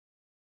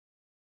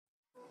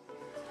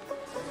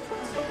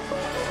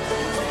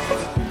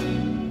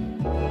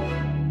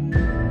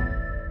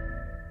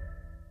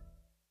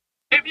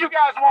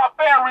guys want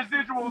fair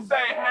residuals,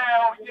 say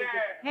hell yeah.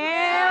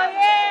 Hell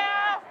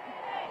yeah!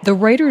 The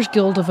Writers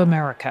Guild of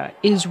America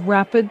is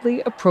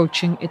rapidly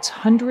approaching its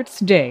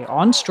 100th day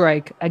on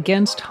strike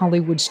against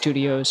Hollywood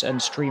studios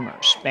and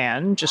streamers.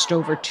 And just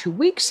over 2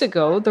 weeks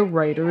ago, the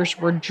writers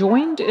were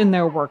joined in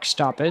their work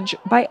stoppage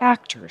by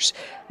actors,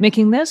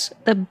 making this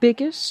the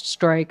biggest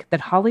strike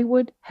that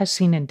Hollywood has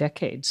seen in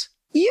decades.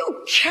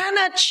 You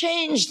cannot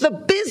change the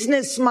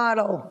business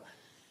model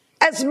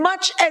as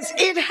much as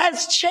it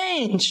has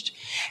changed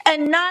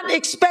and not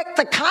expect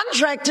the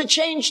contract to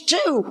change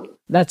too.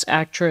 That's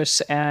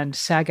actress and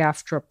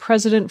SAG-AFTRA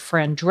president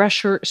Fran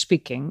Drescher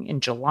speaking in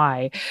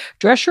July.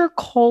 Drescher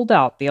called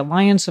out the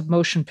Alliance of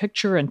Motion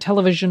Picture and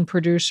Television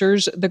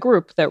Producers, the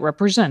group that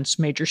represents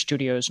major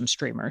studios and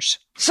streamers.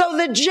 So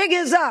the jig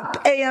is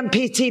up,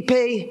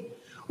 AMPTP.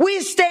 We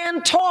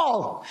stand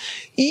tall.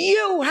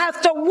 You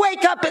have to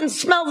wake up and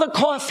smell the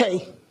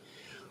coffee.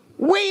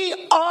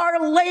 We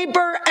are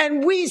labor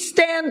and we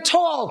stand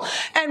tall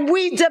and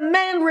we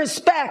demand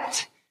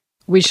respect.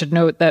 We should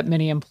note that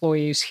many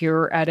employees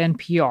here at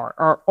NPR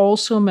are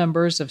also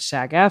members of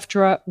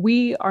SAG-AFTRA.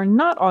 We are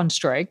not on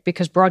strike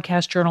because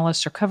broadcast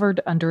journalists are covered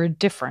under a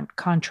different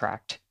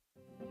contract.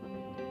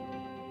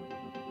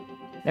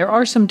 There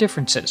are some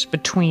differences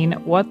between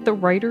what the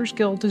Writers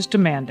Guild is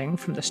demanding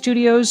from the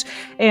studios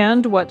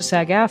and what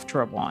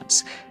SAG-AFTRA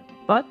wants.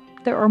 But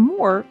there are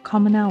more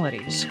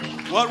commonalities.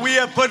 What we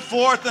have put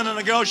forth in the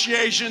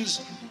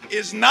negotiations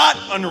is not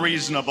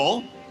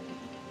unreasonable.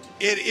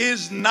 It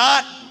is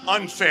not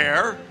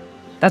unfair.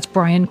 That's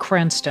Bryan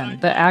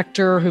Cranston, the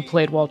actor who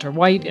played Walter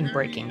White in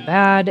Breaking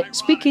Bad,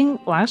 speaking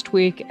last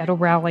week at a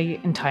rally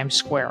in Times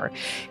Square.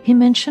 He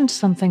mentioned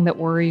something that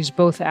worries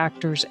both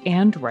actors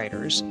and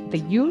writers: the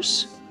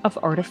use of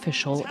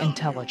artificial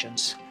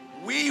intelligence.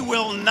 We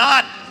will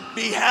not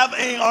be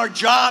having our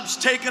jobs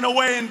taken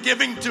away and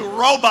giving to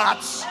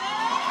robots.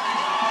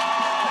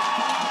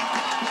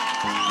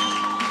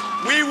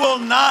 We will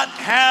not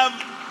have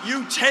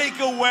you take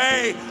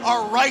away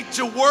our right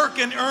to work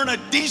and earn a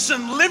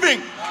decent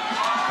living.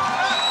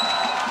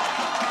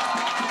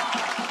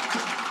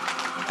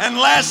 And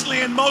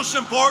lastly, and most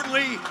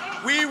importantly,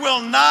 we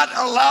will not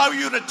allow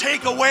you to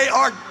take away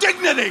our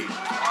dignity.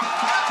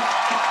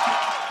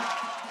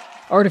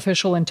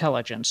 Artificial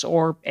intelligence,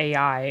 or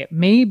AI,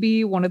 may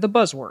be one of the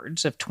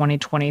buzzwords of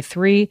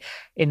 2023.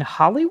 In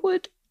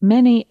Hollywood,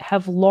 many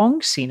have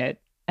long seen it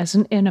as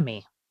an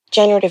enemy.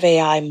 Generative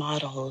AI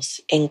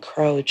models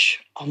encroach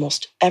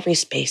almost every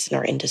space in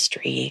our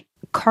industry.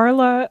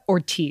 Carla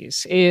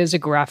Ortiz is a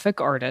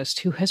graphic artist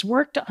who has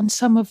worked on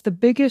some of the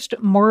biggest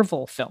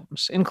Marvel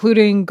films,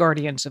 including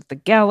Guardians of the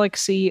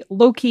Galaxy,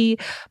 Loki,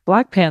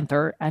 Black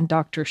Panther, and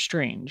Doctor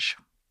Strange.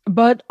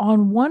 But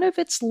on one of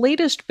its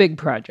latest big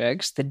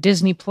projects, the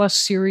Disney Plus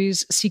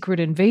series Secret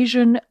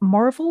Invasion,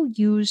 Marvel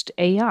used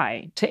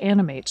AI to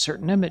animate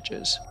certain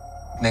images.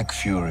 Nick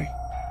Fury.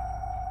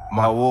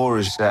 My war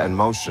is set in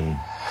motion.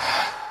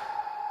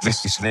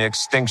 This is the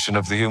extinction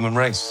of the human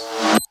race.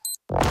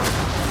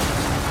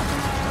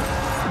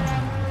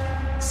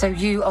 So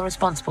you are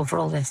responsible for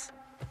all this?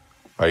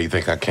 Why do you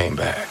think I came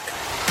back?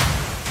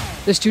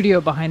 The studio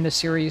behind the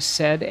series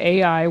said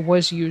AI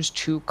was used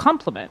to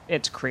complement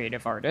its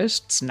creative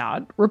artists,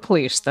 not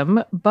replace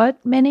them,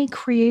 but many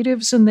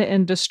creatives in the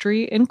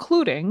industry,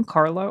 including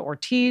Carla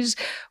Ortiz,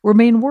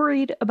 remain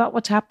worried about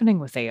what's happening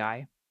with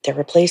AI. They're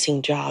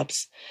replacing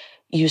jobs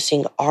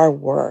using our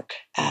work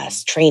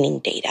as training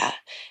data.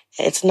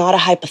 It's not a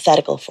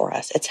hypothetical for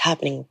us. It's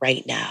happening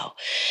right now.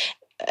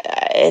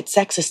 It's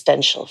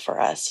existential for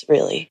us,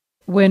 really.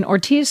 When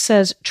Ortiz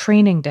says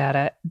training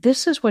data,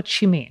 this is what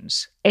she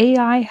means.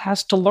 AI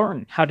has to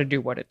learn how to do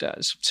what it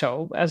does.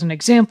 So, as an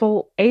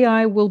example,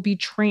 AI will be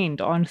trained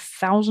on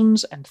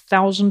thousands and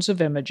thousands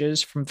of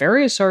images from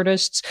various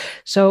artists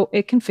so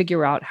it can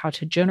figure out how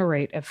to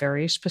generate a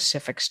very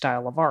specific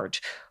style of art.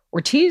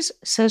 Ortiz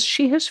says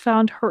she has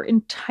found her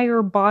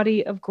entire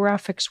body of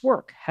graphics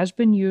work has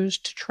been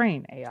used to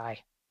train AI.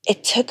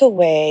 It took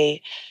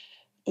away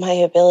my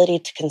ability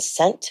to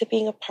consent to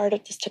being a part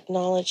of this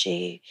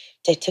technology.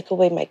 They took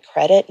away my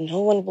credit. No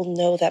one will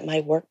know that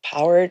my work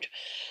powered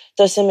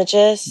those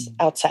images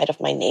outside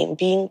of my name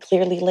being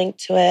clearly linked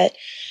to it.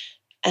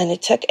 And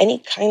it took any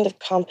kind of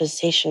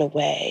compensation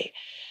away.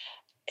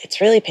 It's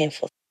really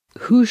painful.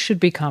 Who should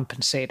be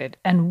compensated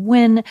and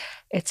when?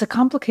 It's a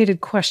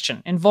complicated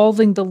question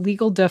involving the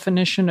legal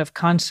definition of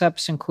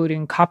concepts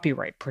including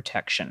copyright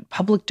protection,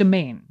 public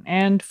domain,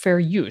 and fair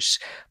use.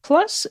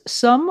 Plus,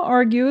 some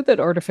argue that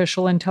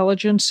artificial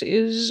intelligence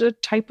is a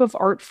type of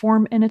art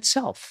form in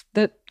itself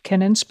that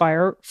can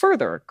inspire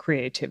further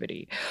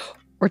creativity.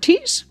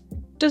 Ortiz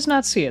does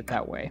not see it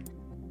that way.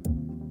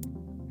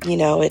 You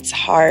know, it's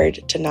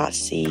hard to not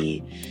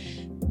see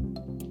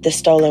the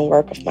stolen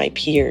work of my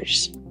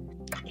peers.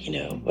 You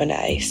know, when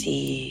I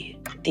see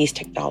these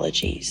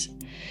technologies,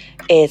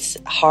 it's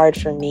hard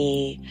for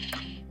me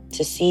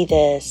to see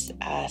this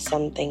as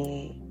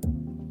something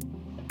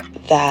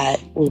that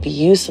will be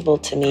usable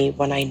to me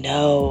when I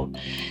know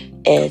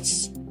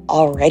it's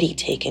already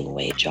taken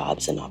away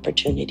jobs and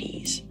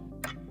opportunities.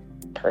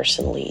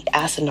 personally,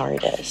 as an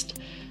artist,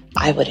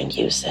 I wouldn't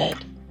use it.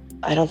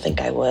 I don't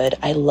think I would.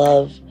 I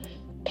love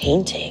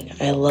painting.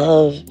 I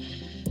love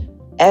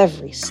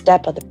every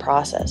step of the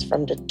process,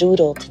 from the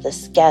doodle to the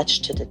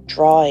sketch to the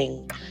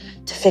drawing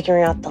to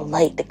figuring out the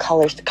light, the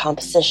colors, the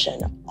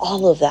composition.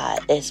 All of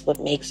that is what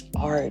makes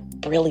art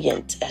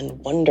brilliant and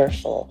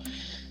wonderful.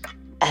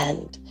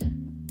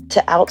 And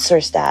to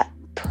outsource that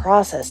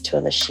process to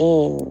a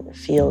machine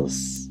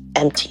feels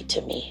empty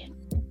to me.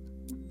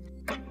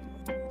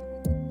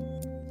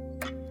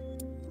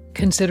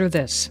 Consider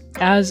this.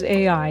 As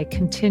AI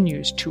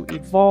continues to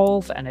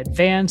evolve and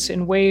advance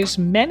in ways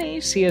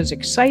many see as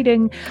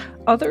exciting,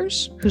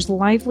 others, whose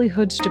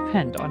livelihoods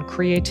depend on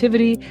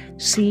creativity,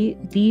 see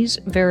these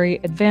very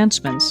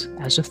advancements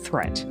as a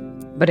threat.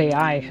 But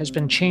AI has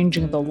been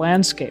changing the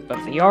landscape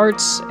of the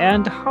arts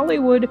and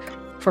Hollywood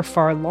for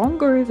far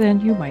longer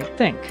than you might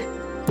think.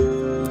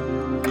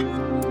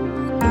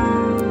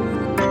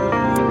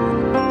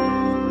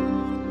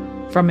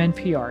 From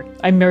NPR,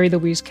 I'm Mary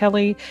Louise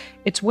Kelly.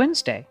 It's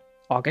Wednesday,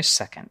 August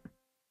 2nd.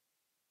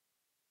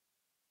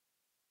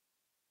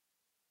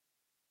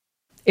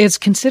 It's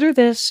Consider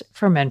This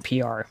from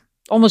NPR.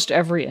 Almost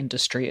every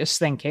industry is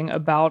thinking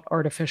about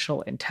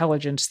artificial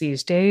intelligence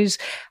these days,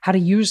 how to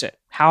use it,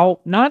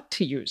 how not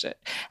to use it.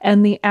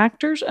 And the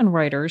actors and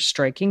writers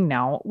striking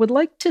now would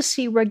like to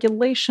see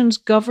regulations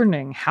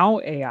governing how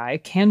AI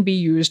can be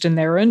used in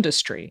their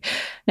industry.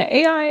 Now,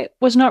 AI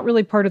was not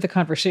really part of the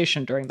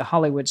conversation during the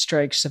Hollywood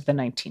strikes of the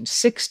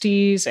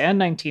 1960s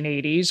and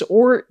 1980s,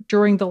 or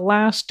during the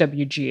last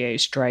WGA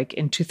strike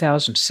in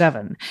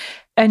 2007.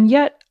 And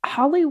yet,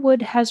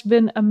 Hollywood has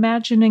been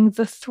imagining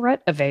the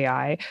threat of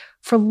AI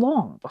for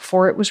long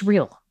before it was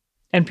real.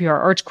 NPR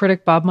arts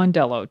critic Bob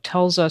Mondello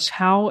tells us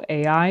how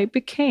AI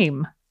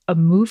became a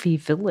movie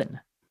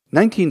villain.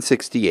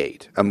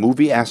 1968, a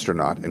movie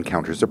astronaut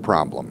encounters a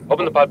problem.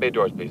 Open the pod bay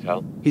doors, please,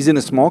 Hal. He's in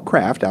a small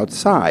craft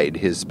outside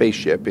his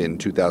spaceship in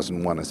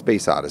 2001: A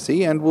Space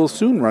Odyssey and will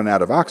soon run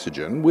out of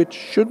oxygen, which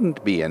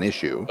shouldn't be an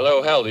issue.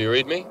 Hello, Hal, do you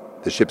read me?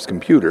 The ship's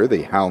computer,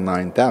 the HAL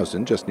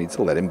 9000, just needs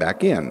to let him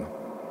back in.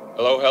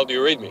 Hello, Hal, do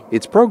you read me?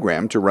 It's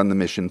programmed to run the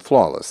mission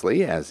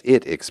flawlessly, as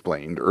it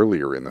explained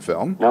earlier in the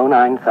film. No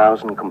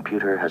 9000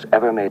 computer has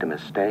ever made a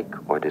mistake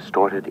or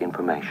distorted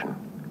information.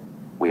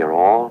 We are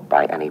all,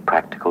 by any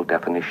practical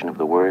definition of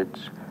the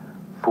words,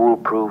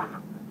 foolproof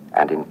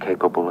and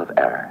incapable of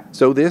error.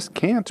 So this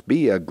can't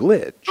be a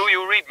glitch. Do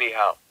you read me,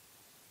 Hal?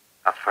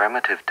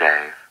 Affirmative,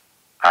 Dave.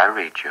 I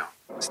read you.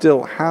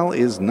 Still, HAL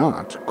is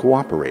not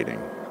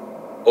cooperating.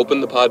 Open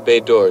the pod bay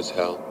doors,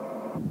 Hal.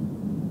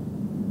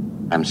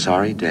 I'm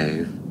sorry,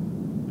 Dave.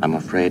 I'm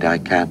afraid I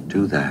can't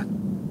do that.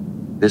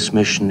 This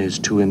mission is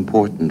too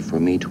important for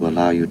me to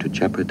allow you to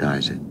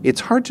jeopardize it.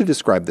 It's hard to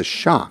describe the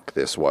shock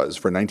this was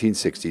for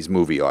 1960s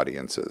movie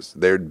audiences.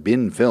 There'd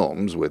been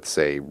films with,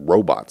 say,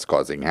 robots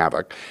causing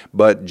havoc,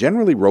 but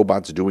generally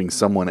robots doing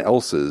someone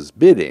else's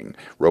bidding.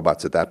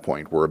 Robots at that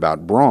point were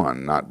about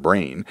brawn, not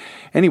brain.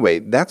 Anyway,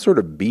 that sort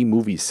of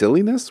B-movie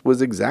silliness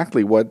was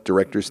exactly what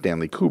director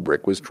Stanley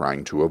Kubrick was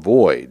trying to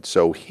avoid.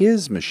 So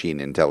his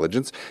machine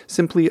intelligence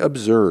simply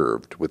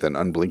observed with an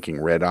unblinking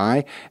red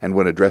eye, and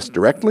when addressed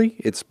directly,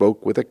 it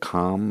spoke with a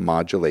calm,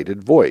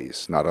 modulated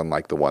voice, not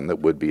unlike the one that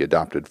would be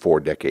adopted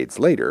 4 decades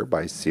later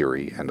by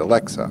Siri and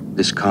Alexa.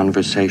 This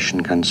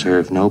conversation can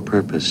serve no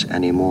purpose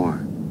anymore.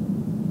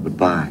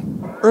 Goodbye.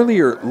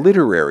 Earlier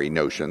literary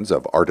notions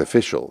of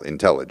artificial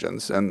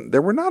intelligence, and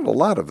there were not a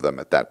lot of them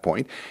at that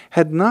point,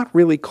 had not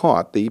really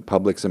caught the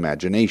public's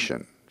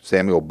imagination.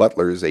 Samuel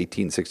Butler's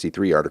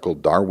 1863 article,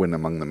 Darwin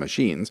Among the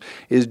Machines,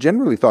 is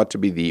generally thought to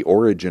be the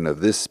origin of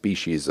this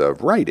species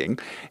of writing,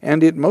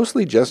 and it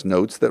mostly just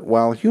notes that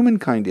while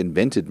humankind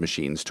invented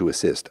machines to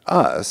assist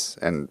us,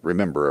 and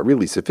remember, a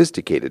really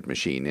sophisticated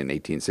machine in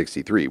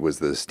 1863 was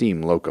the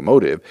steam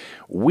locomotive,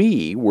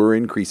 we were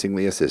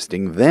increasingly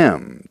assisting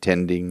them,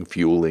 tending,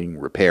 fueling,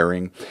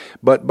 repairing.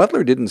 But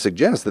Butler didn't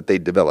suggest that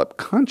they'd develop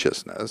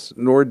consciousness,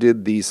 nor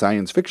did the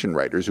science fiction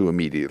writers who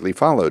immediately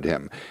followed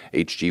him.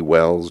 H.G.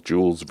 Wells,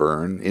 Jules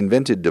Verne,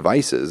 invented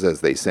devices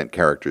as they sent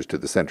characters to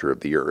the center of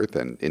the earth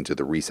and into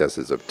the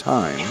recesses of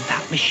time. If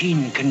that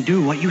machine can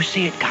do what you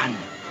say it can,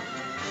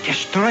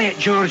 destroy it,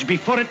 George,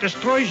 before it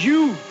destroys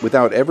you.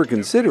 Without ever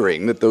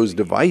considering that those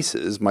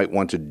devices might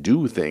want to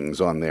do things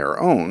on their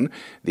own,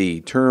 the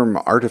term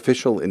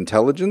artificial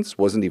intelligence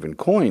wasn't even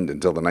coined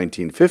until the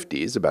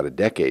 1950s, about a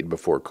decade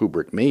before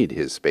Kubrick made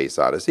his Space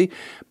Odyssey,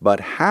 but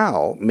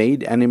HAL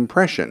made an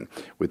impression.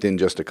 Within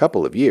just a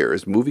couple of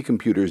years, movie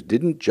computers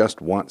didn't just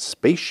want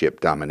spaceship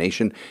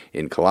domination.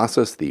 In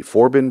Colossus, the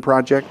Forbin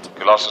project,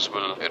 Colossus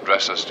will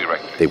address us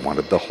directly. they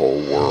wanted the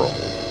whole world.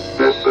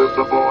 This is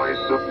the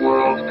voice of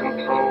world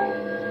control.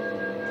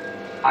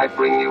 I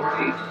bring you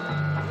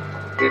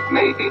peace. It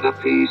may be the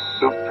peace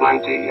of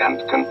plenty and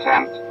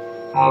content,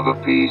 or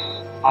the peace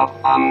of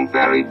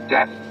unburied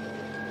death.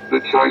 The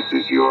choice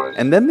is yours.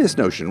 And then this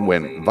notion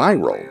went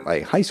viral.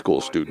 A high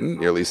school student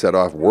nearly set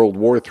off World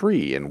War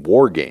III in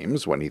war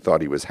games when he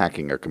thought he was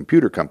hacking a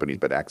computer company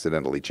but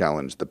accidentally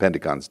challenged the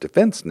Pentagon's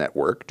defense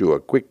network to a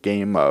quick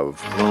game of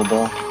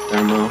Global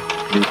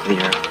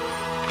thermonuclear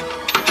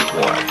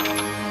war.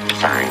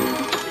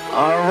 Signed.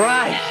 All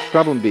right.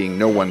 Problem being,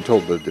 no one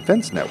told the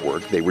defense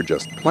network they were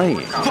just playing.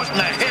 What in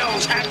the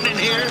hell's happening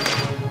here?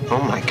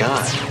 Oh my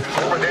God.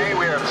 Overday,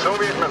 we have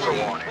Soviet missile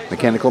warning.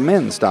 Mechanical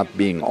men stopped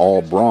being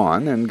all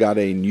brawn and got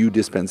a new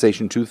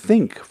dispensation to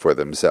think for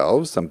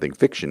themselves, something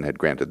fiction had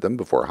granted them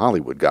before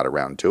Hollywood got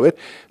around to it.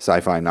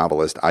 Sci-fi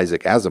novelist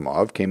Isaac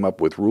Asimov came up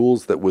with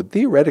rules that would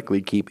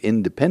theoretically keep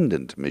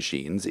independent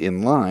machines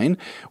in line,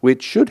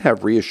 which should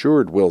have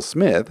reassured Will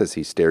Smith as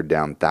he stared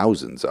down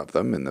thousands of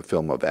them in the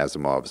film of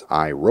Asimov's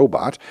I,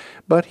 Robot,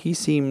 but he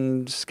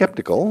seemed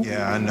skeptical.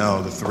 Yeah, I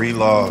know. The 3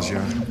 laws,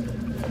 your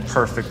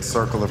perfect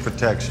circle of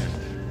protection.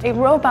 A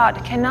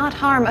robot cannot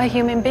harm a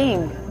human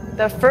being.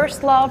 The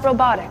first law of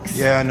robotics.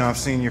 Yeah, I know. I've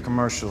seen your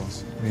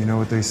commercials. You know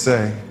what they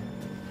say.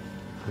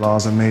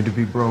 Laws are made to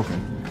be broken.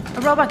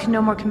 A robot can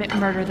no more commit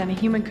murder than a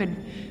human could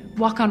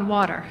walk on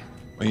water.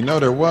 Well, you know,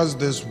 there was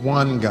this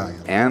one guy.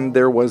 And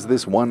there was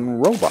this one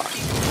robot.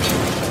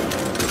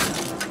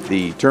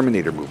 The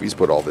Terminator movies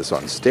put all this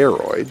on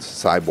steroids,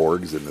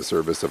 cyborgs in the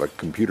service of a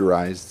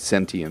computerized,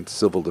 sentient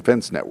civil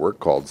defense network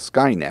called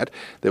Skynet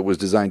that was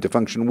designed to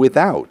function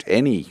without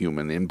any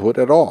human input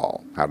at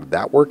all. How did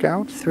that work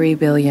out? 3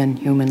 billion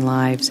human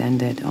lives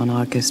ended on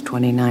August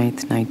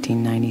 29th,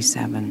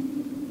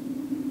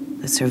 1997.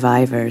 The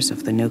survivors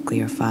of the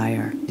nuclear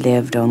fire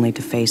lived only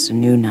to face a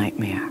new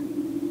nightmare.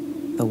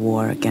 The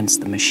war against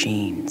the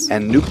machines.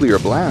 And nuclear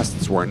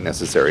blasts weren't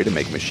necessary to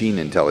make machine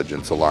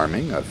intelligence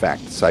alarming, a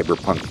fact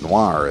cyberpunk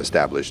noir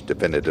established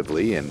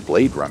definitively in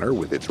Blade Runner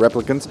with its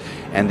replicants,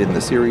 and in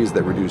the series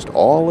that reduced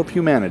all of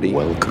humanity...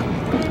 Welcome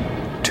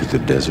to the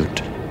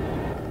desert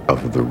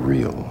of the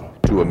real.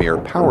 ...to a mere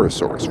power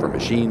source for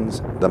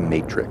machines, the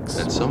Matrix.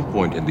 At some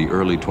point in the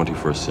early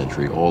 21st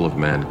century, all of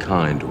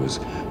mankind was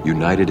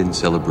united in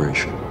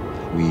celebration.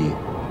 We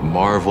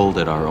marveled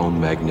at our own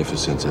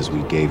magnificence as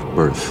we gave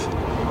birth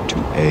to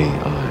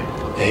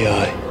AI.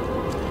 AI?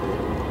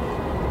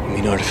 You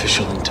mean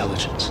artificial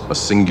intelligence? A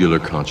singular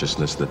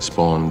consciousness that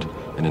spawned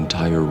an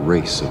entire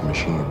race of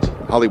machines.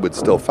 Hollywood's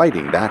still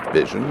fighting that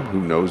vision.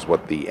 Who knows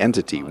what the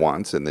entity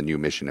wants in the new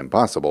Mission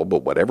Impossible,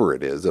 but whatever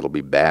it is, it'll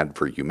be bad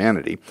for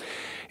humanity.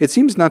 It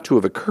seems not to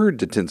have occurred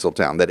to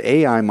Tinseltown that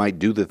AI might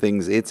do the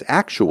things it's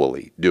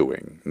actually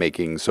doing,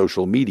 making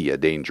social media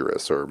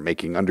dangerous, or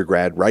making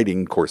undergrad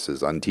writing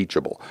courses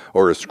unteachable,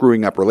 or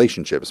screwing up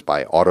relationships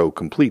by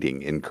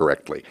auto-completing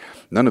incorrectly.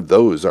 None of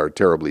those are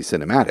terribly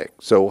cinematic,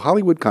 so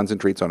Hollywood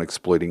concentrates on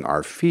exploiting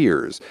our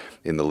fears.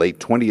 In the late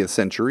 20th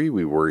century,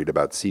 we worried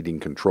about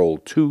ceding control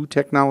to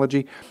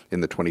technology.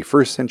 In the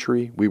 21st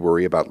century, we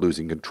worry about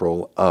losing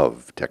control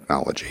of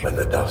technology. When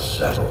the dust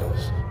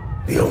settles,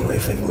 the only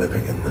thing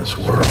living in this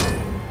world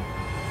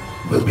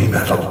will be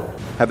metal.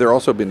 Have there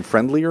also been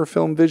friendlier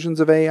film visions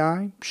of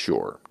AI?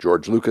 Sure.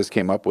 George Lucas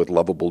came up with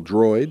lovable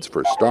droids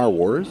for Star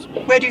Wars.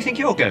 Where do you think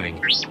you're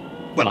going?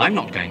 Well, I'm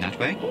not going that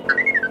way.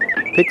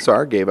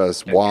 Pixar gave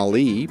us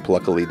Wall-E,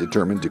 pluckily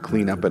determined to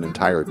clean up an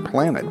entire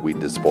planet we'd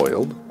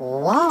despoiled.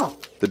 Wow.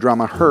 The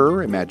drama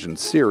Her imagined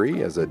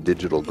Siri as a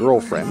digital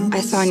girlfriend.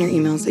 I saw in your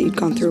emails that you'd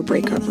gone through a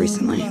breakup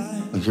recently.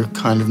 You're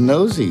kind of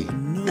nosy.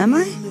 Am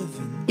I?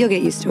 You'll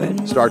get used to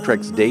it. Star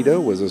Trek's Data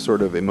was a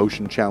sort of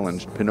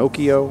emotion-challenged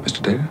Pinocchio.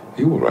 Mr. Data, are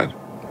you all right?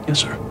 Yes,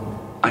 sir.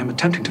 I am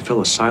attempting to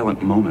fill a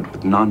silent moment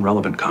with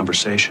non-relevant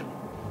conversation.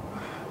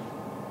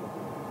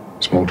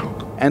 Small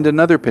talk. And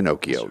another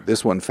Pinocchio,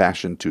 this one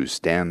fashioned to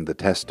stand the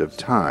test of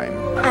time.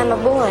 I'm a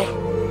boy.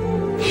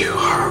 You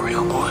are a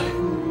real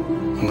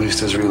boy. At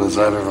least as real as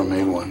I've ever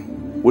made one.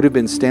 Would have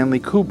been Stanley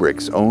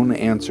Kubrick's own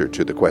answer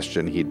to the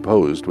question he'd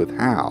posed with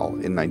HAL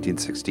in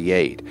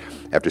 1968.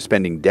 After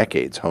spending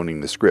decades honing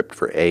the script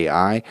for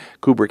AI,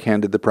 Kubrick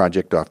handed the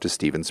project off to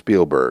Steven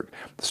Spielberg,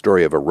 the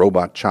story of a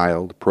robot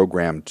child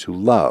programmed to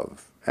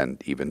love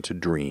and even to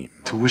dream.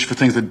 To wish for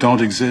things that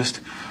don't exist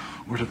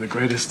were the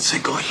greatest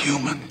single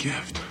human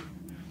gift.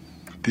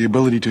 The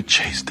ability to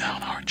chase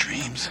down our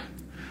dreams.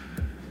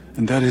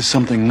 And that is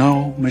something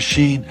no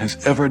machine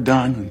has ever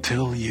done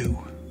until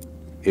you.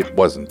 It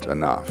wasn't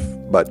enough,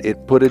 but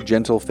it put a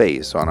gentle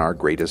face on our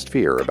greatest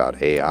fear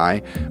about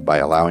AI by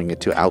allowing it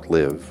to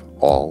outlive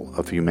all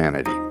of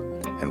humanity.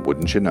 And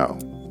wouldn't you know,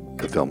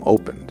 the film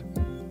opened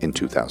in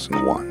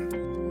 2001.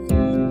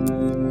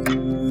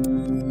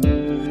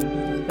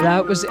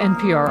 That was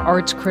NPR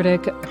arts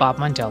critic Bob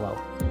Mondello.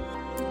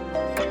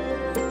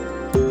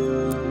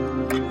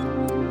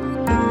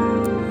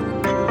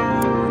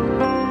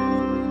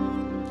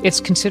 It's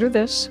Consider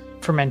This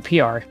from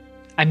NPR.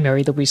 I'm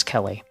Mary Louise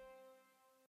Kelly.